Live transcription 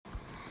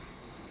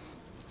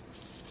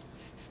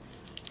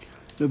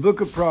The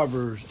book of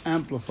Proverbs,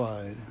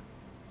 Amplified.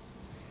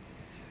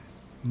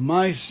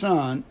 My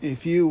son,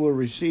 if you will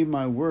receive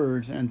my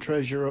words and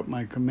treasure up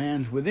my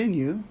commands within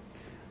you,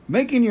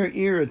 making your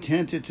ear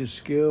attentive to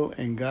skill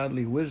and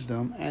godly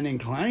wisdom, and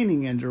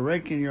inclining and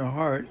directing your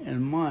heart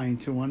and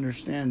mind to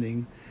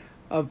understanding,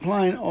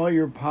 applying all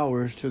your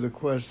powers to the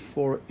quest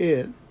for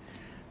it.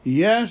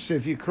 Yes,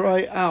 if you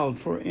cry out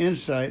for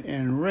insight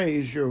and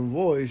raise your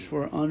voice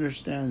for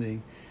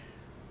understanding,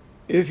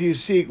 if you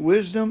seek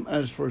wisdom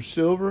as for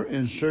silver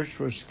and search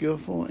for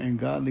skillful and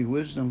godly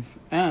wisdom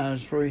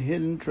as for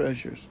hidden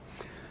treasures,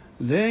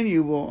 then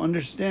you will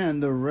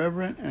understand the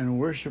reverent and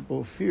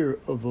worshipful fear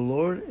of the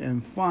Lord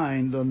and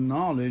find the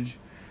knowledge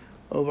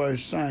of our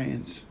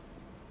science,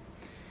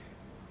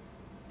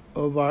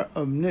 of our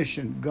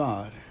omniscient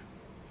God.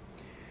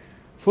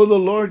 For the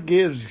Lord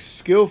gives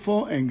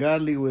skillful and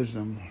godly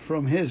wisdom.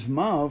 From his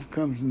mouth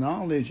comes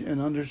knowledge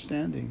and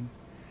understanding.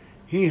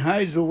 He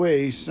hides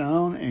away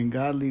sound and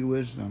godly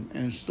wisdom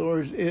and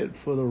stores it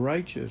for the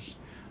righteous,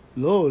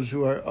 those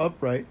who are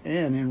upright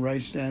and in right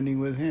standing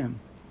with him.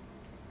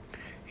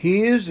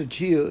 He is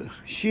a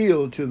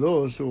shield to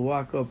those who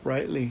walk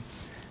uprightly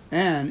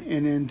and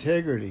in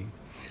integrity,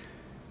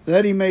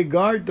 that he may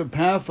guard the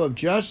path of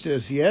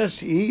justice. Yes,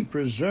 he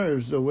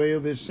preserves the way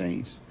of his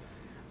saints.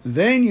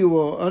 Then you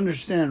will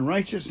understand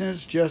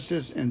righteousness,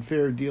 justice, and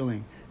fair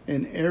dealing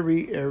in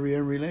every area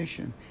and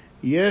relation.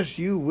 Yes,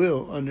 you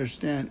will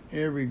understand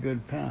every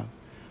good path.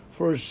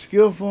 For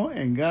skillful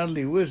and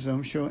godly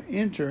wisdom shall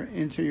enter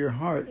into your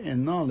heart,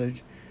 and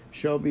knowledge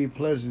shall be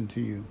pleasant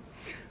to you.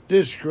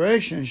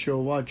 Discretion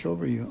shall watch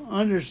over you.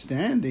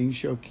 Understanding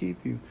shall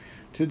keep you,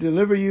 to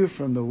deliver you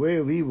from the way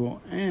of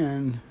evil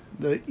and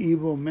the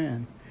evil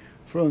men,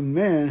 from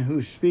men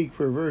who speak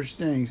perverse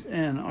things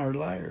and are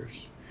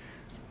liars,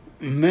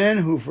 men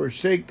who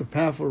forsake the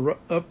path of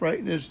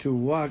uprightness to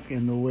walk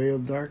in the way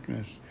of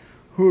darkness,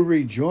 who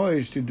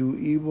rejoice to do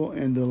evil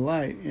and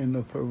delight in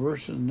the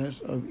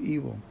perverseness of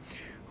evil,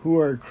 who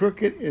are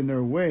crooked in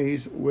their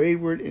ways,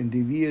 wayward and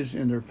devious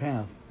in their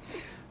path.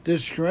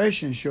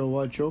 Discretion shall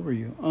watch over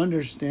you.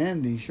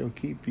 Understanding shall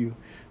keep you,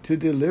 to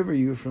deliver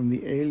you from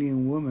the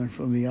alien woman,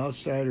 from the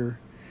outsider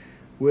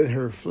with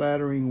her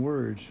flattering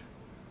words,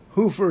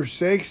 who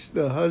forsakes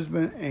the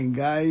husband and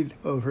guide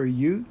of her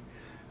youth,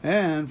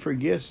 and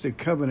forgets the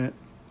covenant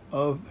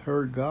of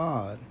her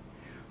God.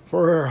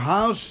 For her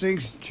house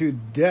sinks to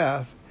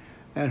death,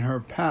 and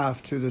her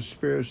path to the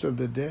spirits of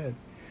the dead.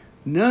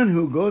 None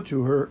who go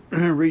to her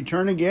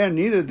return again,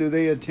 neither do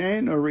they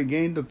attain or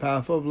regain the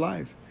path of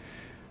life.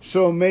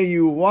 So may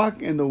you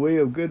walk in the way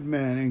of good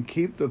men, and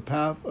keep the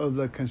path of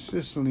the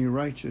consistently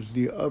righteous,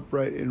 the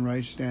upright in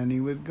right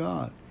standing with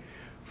God.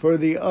 For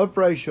the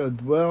upright shall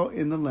dwell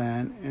in the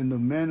land, and the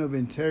men of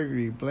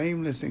integrity,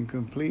 blameless and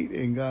complete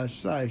in God's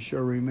sight,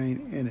 shall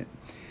remain in it.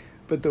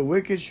 But the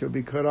wicked shall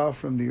be cut off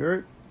from the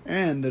earth,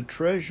 and the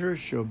treasure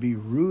shall be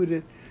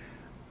rooted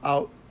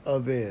out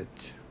of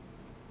it.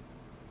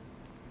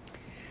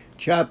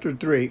 Chapter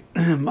 3.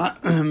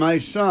 My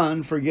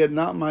son, forget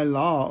not my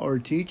law or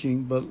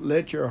teaching, but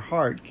let your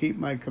heart keep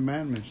my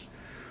commandments.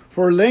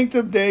 For length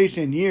of days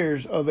and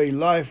years of a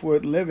life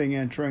worth living,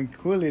 and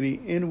tranquility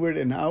inward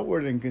and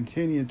outward, and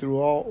continuing through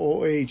all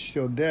old age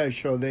till death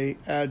shall they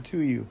add to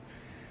you.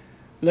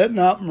 Let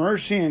not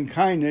mercy and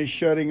kindness,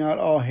 shutting out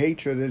all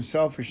hatred and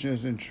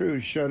selfishness, and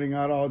truth, shutting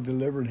out all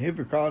deliberate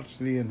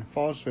hypocrisy and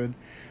falsehood,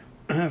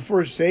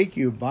 forsake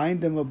you. Bind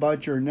them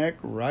about your neck,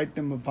 write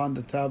them upon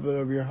the tablet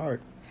of your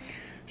heart.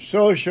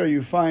 So shall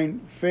you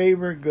find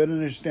favor, good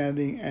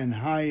understanding, and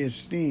high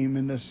esteem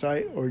in the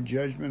sight or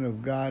judgment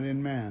of God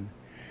and man.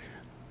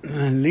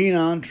 Lean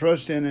on,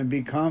 trust in, and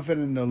be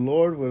confident in the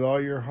Lord with all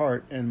your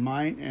heart and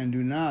mind, and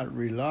do not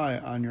rely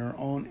on your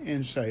own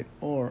insight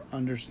or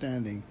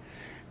understanding.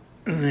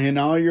 In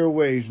all your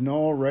ways,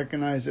 know,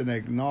 recognize, and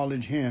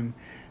acknowledge him,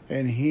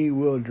 and he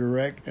will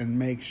direct and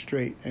make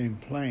straight and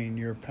plain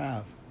your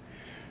path.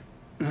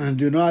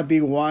 Do not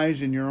be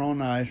wise in your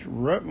own eyes.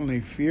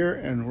 Reverently fear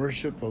and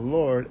worship the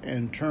Lord,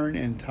 and turn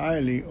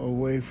entirely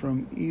away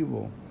from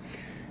evil.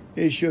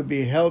 It shall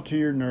be health to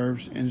your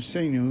nerves and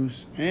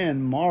sinews,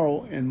 and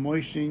marrow and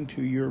moistening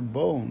to your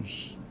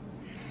bones.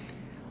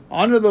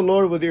 Honor the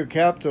Lord with your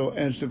capital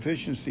and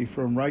sufficiency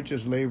from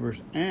righteous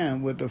labors,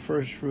 and with the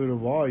first fruit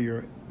of all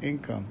your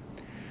income.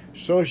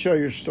 So shall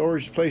your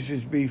storage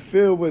places be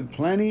filled with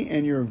plenty,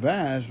 and your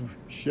vats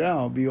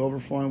shall be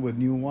overflowing with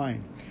new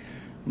wine.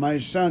 My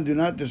son, do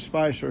not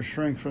despise or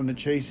shrink from the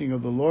chastening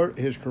of the Lord,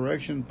 his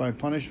correction by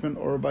punishment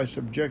or by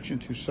subjection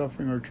to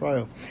suffering or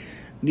trial.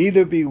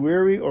 Neither be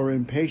weary or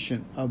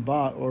impatient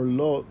about or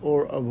loathe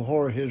or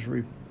abhor his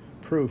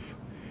reproof.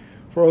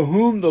 For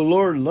whom the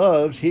Lord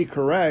loves, he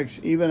corrects,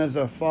 even as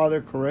a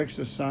father corrects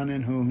the son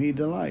in whom he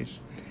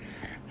delights.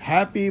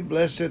 Happy,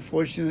 blessed,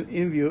 fortunate,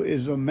 envious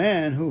is the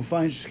man who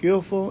finds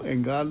skillful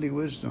and godly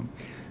wisdom,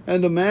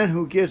 and the man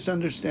who gets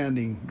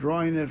understanding,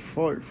 drawing it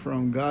forth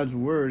from God's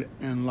word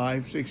and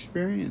life's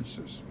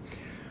experiences.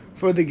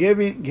 For the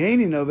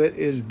gaining of it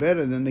is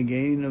better than the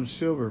gaining of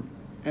silver,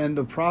 and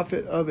the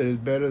profit of it is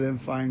better than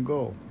fine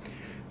gold.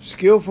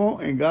 Skillful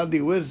and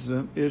godly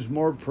wisdom is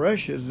more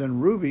precious than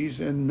rubies,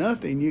 and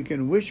nothing you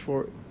can wish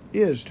for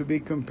is to be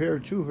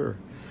compared to her.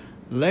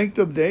 Length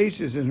of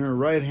days is in her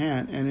right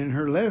hand, and in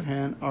her left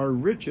hand are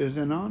riches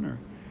and honor.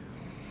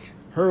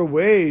 Her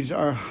ways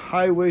are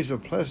highways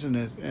of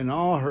pleasantness, and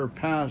all her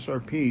paths are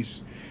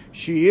peace.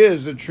 She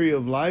is the tree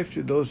of life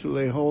to those who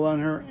lay hold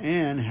on her,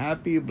 and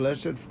happy,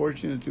 blessed,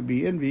 fortunate to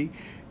be envied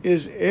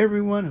is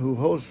everyone who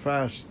holds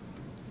fast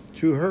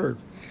to her.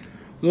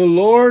 The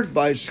Lord,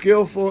 by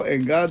skillful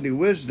and godly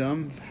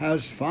wisdom,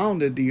 has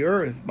founded the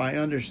earth. By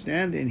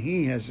understanding,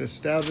 he has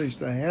established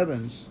the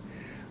heavens.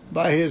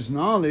 By his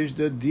knowledge,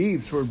 the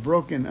deeps were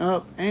broken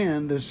up,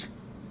 and the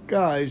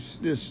skies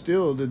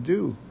distilled the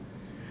dew.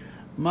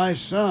 My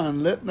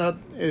son, let not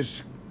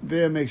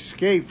them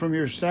escape from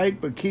your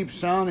sight, but keep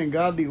sound and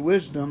godly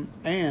wisdom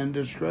and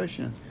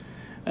discretion.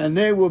 And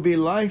they will be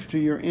life to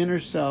your inner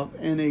self,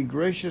 and a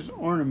gracious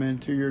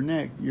ornament to your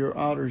neck, your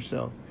outer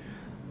self.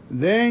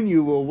 Then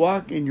you will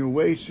walk in your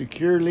way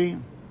securely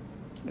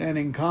and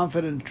in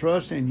confident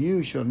trust, and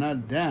you shall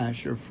not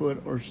dash your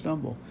foot or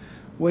stumble.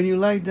 When you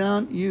lie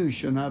down, you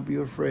shall not be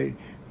afraid.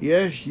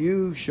 Yes,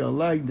 you shall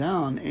lie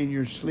down, and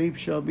your sleep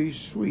shall be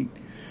sweet.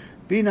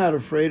 Be not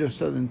afraid of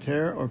sudden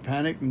terror or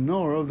panic,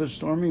 nor of the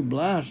stormy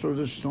blast or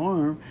the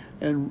storm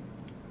and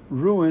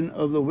ruin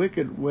of the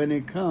wicked when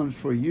it comes,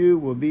 for you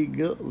will be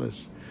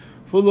guiltless.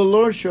 For the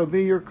Lord shall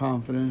be your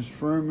confidence,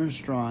 firm and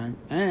strong,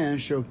 and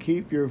shall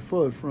keep your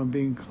foot from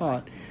being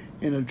caught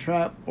in a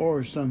trap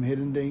or some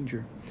hidden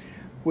danger.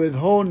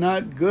 Withhold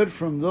not good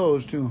from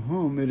those to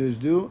whom it is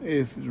due,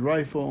 if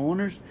rightful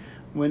owners,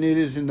 when it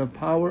is in the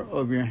power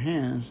of your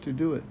hands to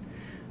do it.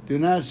 Do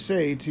not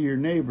say to your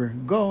neighbor,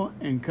 go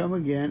and come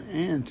again,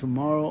 and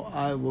tomorrow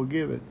I will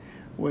give it,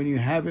 when you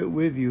have it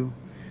with you.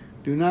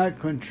 Do not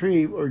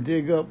contrive or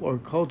dig up or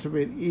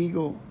cultivate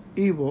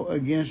evil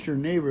against your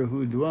neighbor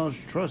who dwells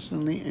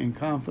trustingly and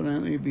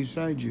confidently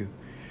beside you.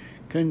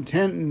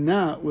 Content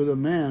not with a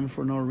man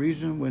for no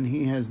reason when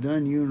he has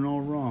done you no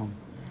wrong.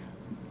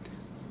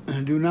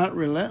 Do not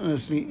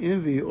relentlessly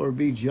envy or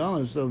be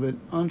jealous of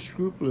an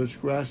unscrupulous,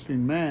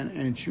 grasping man,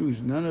 and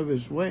choose none of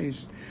his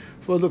ways.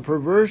 For the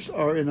perverse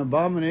are an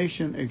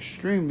abomination,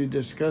 extremely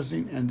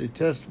disgusting and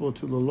detestable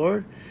to the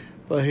Lord.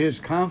 But his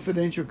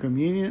confidential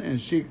communion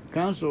and secret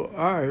counsel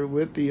are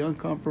with the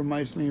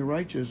uncompromisingly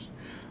righteous,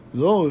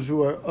 those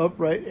who are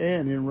upright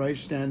and in right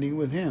standing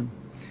with him.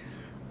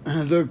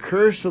 The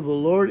curse of the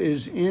Lord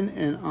is in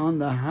and on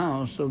the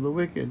house of the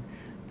wicked,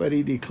 but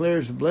he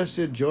declares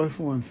blessed,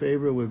 joyful, and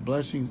favored with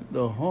blessings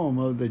the home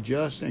of the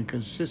just and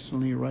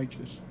consistently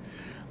righteous.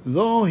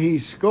 Though he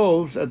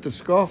scoffs at the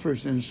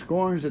scoffers and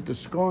scorns at the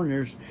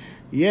scorners,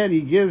 yet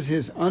he gives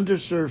his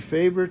undeserved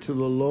favor to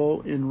the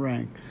low in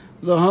rank,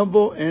 the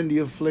humble and the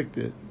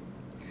afflicted.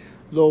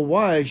 The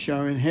wise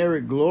shall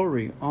inherit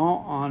glory,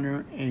 all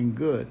honor, and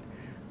good,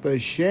 but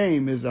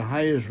shame is the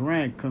highest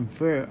rank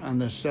conferred on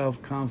the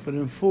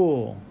self-confident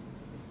fool.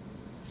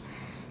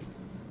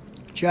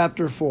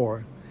 Chapter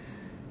 4.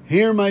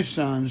 Hear, my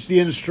sons, the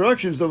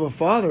instructions of a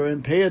father,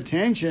 and pay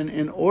attention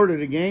in order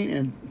to gain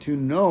and to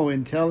know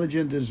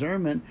intelligent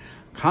discernment,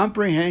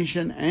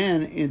 comprehension,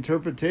 and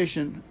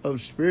interpretation of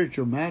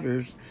spiritual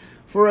matters.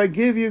 For I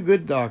give you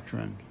good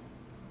doctrine.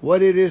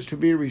 What it is to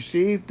be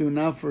received, do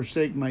not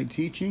forsake my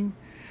teaching.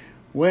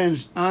 When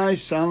I,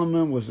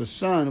 Solomon, was a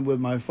son with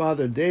my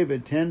father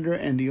David, tender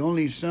and the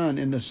only son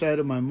in the sight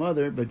of my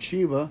mother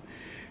Bathsheba,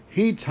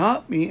 he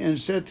taught me and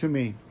said to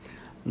me,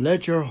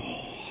 let your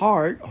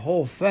heart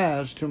hold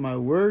fast to my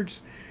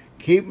words,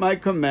 keep my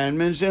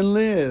commandments and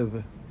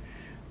live.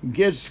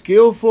 Get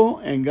skillful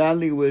and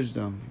godly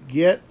wisdom.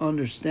 Get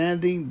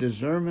understanding,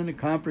 discernment,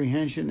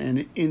 comprehension,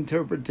 and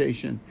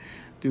interpretation.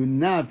 Do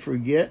not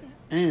forget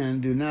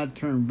and do not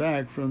turn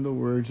back from the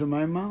words of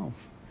my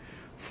mouth.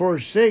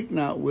 Forsake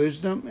not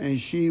wisdom, and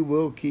she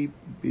will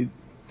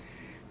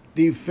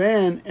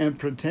defend and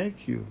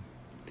protect you.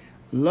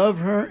 Love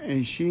her,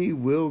 and she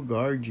will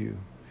guard you.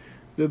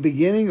 The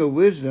beginning of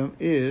wisdom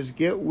is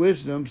get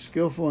wisdom,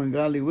 skillful and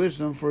godly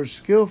wisdom, for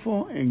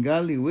skillful and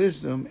godly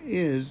wisdom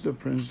is the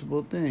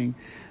principal thing.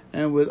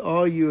 And with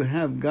all you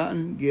have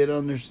gotten, get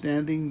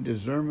understanding,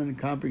 discernment,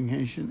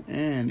 comprehension,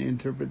 and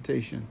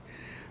interpretation.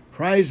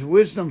 Prize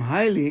wisdom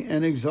highly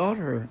and exalt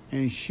her,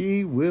 and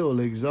she will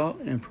exalt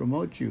and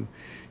promote you.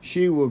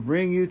 She will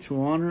bring you to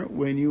honor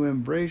when you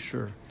embrace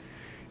her.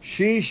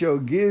 She shall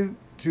give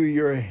to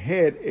your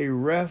head a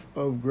wreath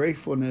of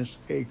gratefulness,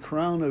 a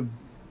crown of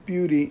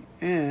beauty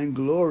and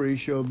glory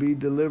shall be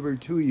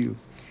delivered to you.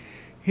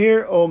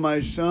 Hear, O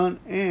my son,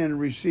 and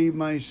receive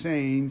my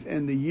sayings,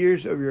 and the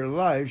years of your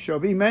life shall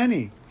be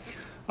many.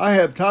 I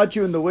have taught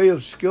you in the way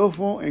of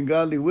skillful and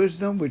godly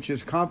wisdom, which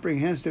is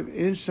comprehensive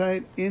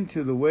insight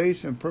into the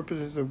ways and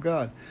purposes of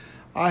God.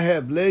 I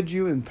have led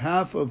you in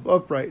path of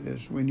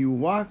uprightness. When you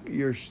walk,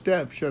 your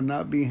steps shall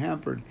not be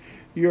hampered.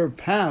 Your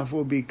path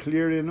will be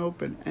cleared and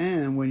open,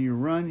 and when you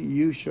run,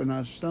 you shall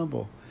not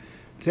stumble.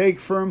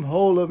 Take firm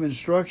hold of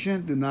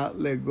instruction. Do not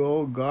let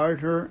go. Guard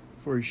her,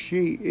 for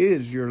she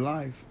is your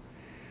life.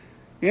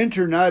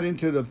 Enter not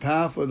into the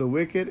path of the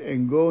wicked,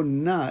 and go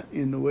not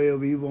in the way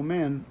of evil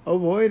men.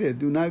 Avoid it.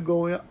 Do not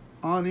go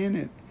on in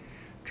it.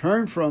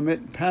 Turn from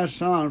it,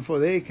 pass on, for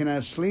they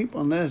cannot sleep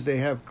unless they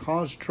have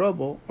caused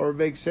trouble or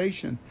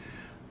vexation.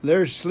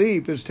 Their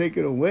sleep is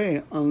taken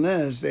away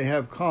unless they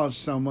have caused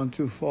someone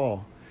to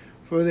fall.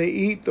 For they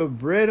eat the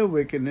bread of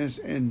wickedness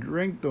and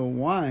drink the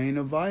wine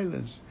of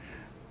violence.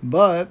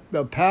 But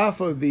the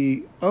path of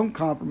the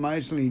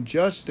uncompromisingly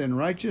just and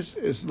righteous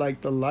is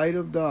like the light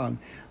of dawn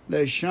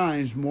that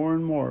shines more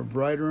and more,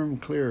 brighter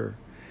and clearer.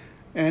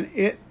 And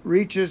it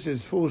reaches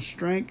its full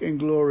strength and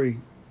glory,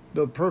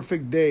 the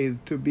perfect day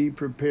to be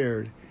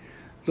prepared.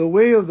 The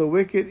way of the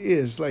wicked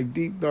is like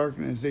deep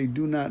darkness. They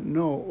do not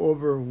know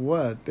over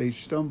what they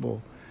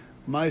stumble.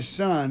 My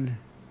son,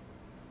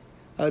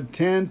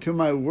 attend to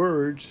my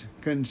words,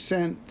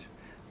 consent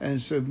and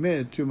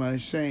submit to my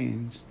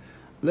sayings.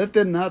 Let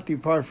them not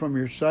depart from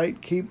your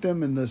sight. Keep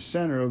them in the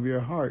center of your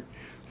heart,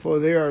 for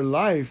they are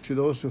life to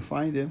those who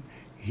find them,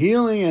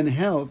 healing and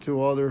health to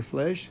all their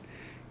flesh.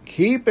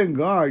 Keep and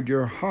guard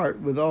your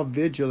heart with all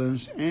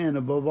vigilance, and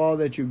above all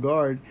that you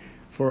guard,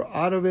 for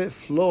out of it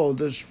flow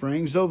the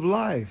springs of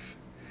life.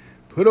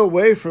 Put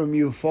away from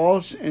you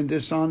false and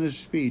dishonest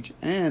speech,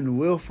 and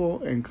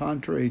willful and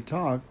contrary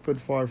talk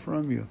put far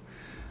from you.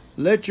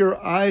 Let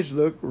your eyes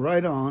look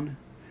right on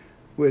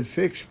with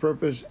fixed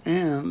purpose,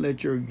 and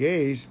let your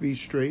gaze be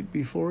straight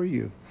before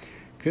you.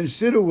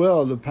 Consider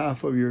well the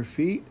path of your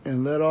feet,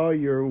 and let all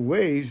your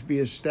ways be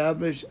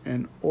established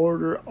and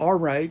order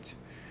aright.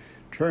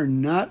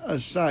 Turn not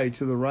aside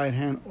to the right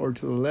hand or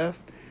to the left.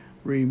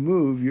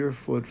 Remove your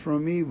foot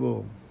from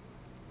evil.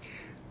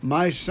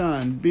 My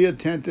son, be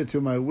attentive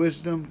to my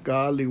wisdom,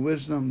 godly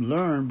wisdom.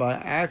 Learn by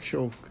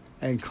actual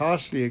and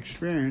costly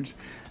experience,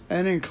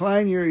 and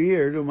incline your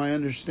ear to my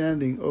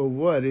understanding of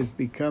what is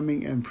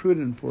becoming and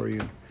prudent for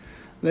you,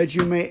 that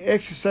you may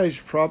exercise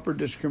proper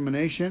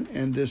discrimination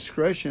and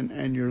discretion,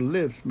 and your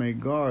lips may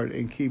guard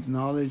and keep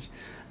knowledge,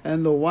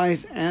 and the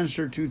wise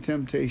answer to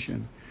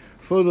temptation.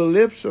 For the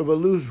lips of a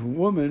loose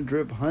woman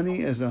drip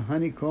honey as a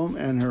honeycomb,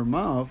 and her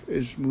mouth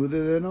is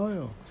smoother than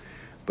oil.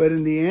 But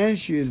in the end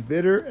she is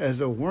bitter as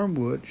a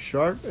wormwood,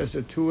 sharp as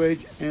a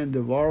two-edged and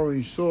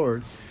devouring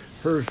sword.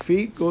 Her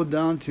feet go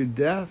down to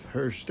death,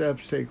 her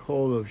steps take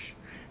hold of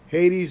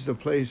Hades, the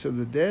place of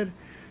the dead.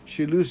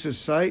 She loses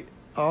sight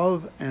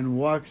of and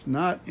walks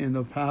not in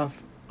the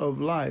path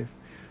of life.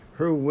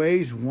 Her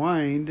ways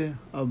wind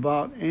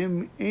about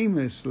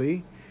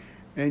aimlessly,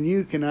 and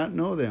you cannot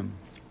know them.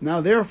 Now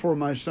therefore,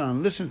 my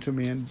son, listen to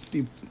me,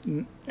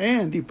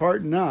 and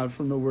depart not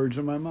from the words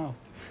of my mouth.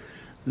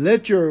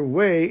 Let your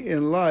way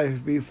in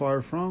life be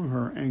far from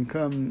her, and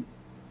come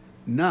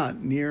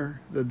not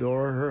near the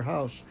door of her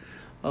house.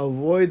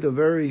 Avoid the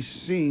very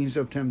scenes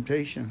of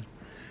temptation,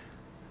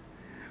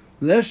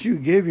 lest you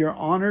give your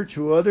honor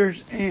to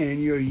others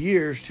and your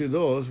years to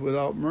those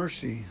without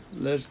mercy.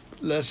 Lest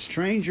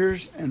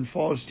strangers and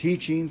false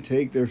teaching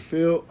take their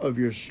fill of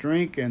your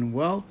strength and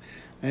wealth,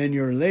 and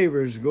your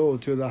labors go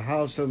to the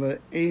house of an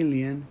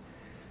alien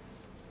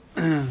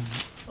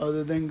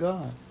other than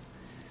God.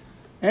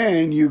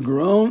 And you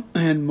groan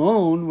and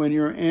moan when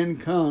your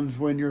end comes,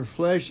 when your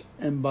flesh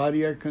and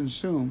body are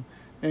consumed,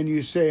 and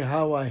you say,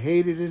 how I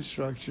hated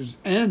instructions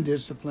and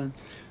discipline,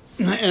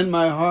 and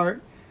my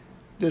heart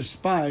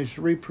despised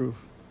reproof.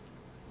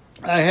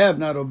 I have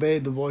not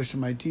obeyed the voice of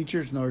my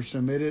teachers, nor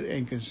submitted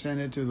and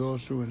consented to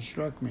those who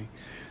instruct me.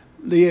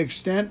 The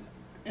extent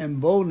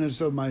and boldness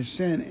of my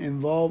sin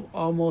involve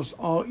almost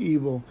all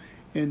evil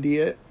in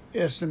the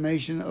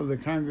estimation of the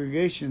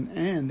congregation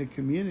and the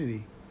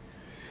community.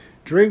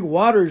 Drink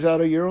waters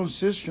out of your own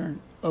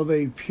cistern of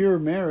a pure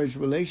marriage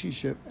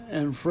relationship,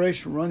 and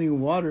fresh running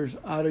waters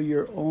out of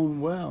your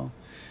own well.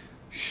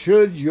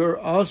 Should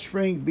your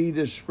offspring be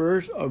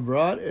dispersed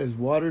abroad as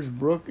waters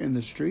brook in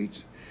the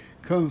streets,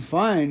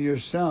 confine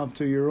yourself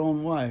to your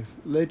own wife.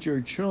 Let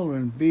your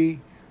children be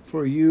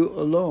for you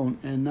alone,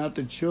 and not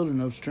the children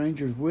of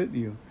strangers with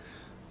you.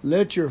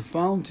 Let your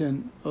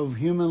fountain of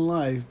human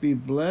life be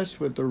blessed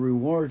with the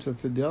rewards of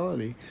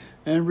fidelity,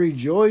 and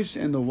rejoice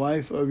in the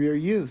wife of your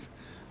youth.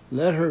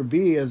 Let her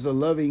be as a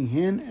loving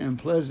hen and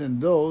pleasant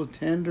doe,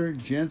 tender,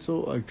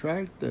 gentle,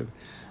 attractive.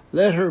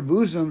 Let her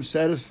bosom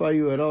satisfy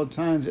you at all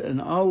times, and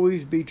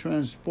always be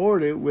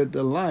transported with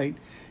delight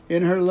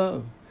in her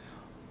love.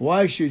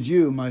 Why should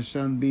you, my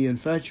son, be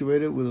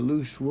infatuated with a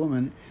loose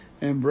woman,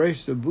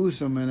 embrace the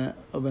bosom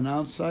of an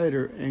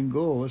outsider, and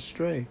go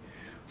astray?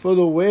 For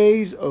the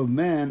ways of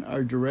man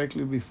are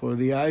directly before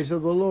the eyes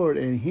of the Lord,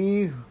 and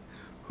he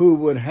who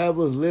would have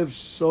us live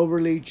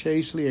soberly,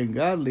 chastely, and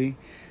godly,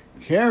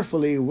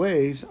 carefully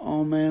weighs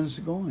all man's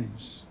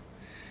goings.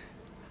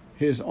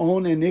 His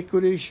own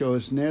iniquity shall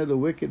snare the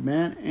wicked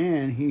man,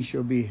 and he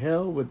shall be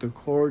held with the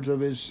cords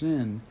of his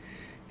sin.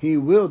 He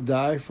will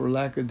die for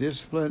lack of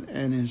discipline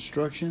and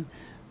instruction,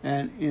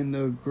 and in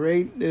the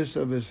greatness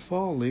of his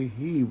folly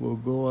he will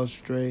go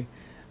astray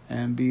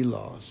and be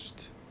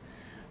lost.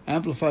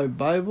 Amplified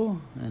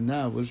Bible, and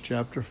that was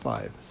chapter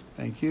 5.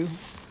 Thank you.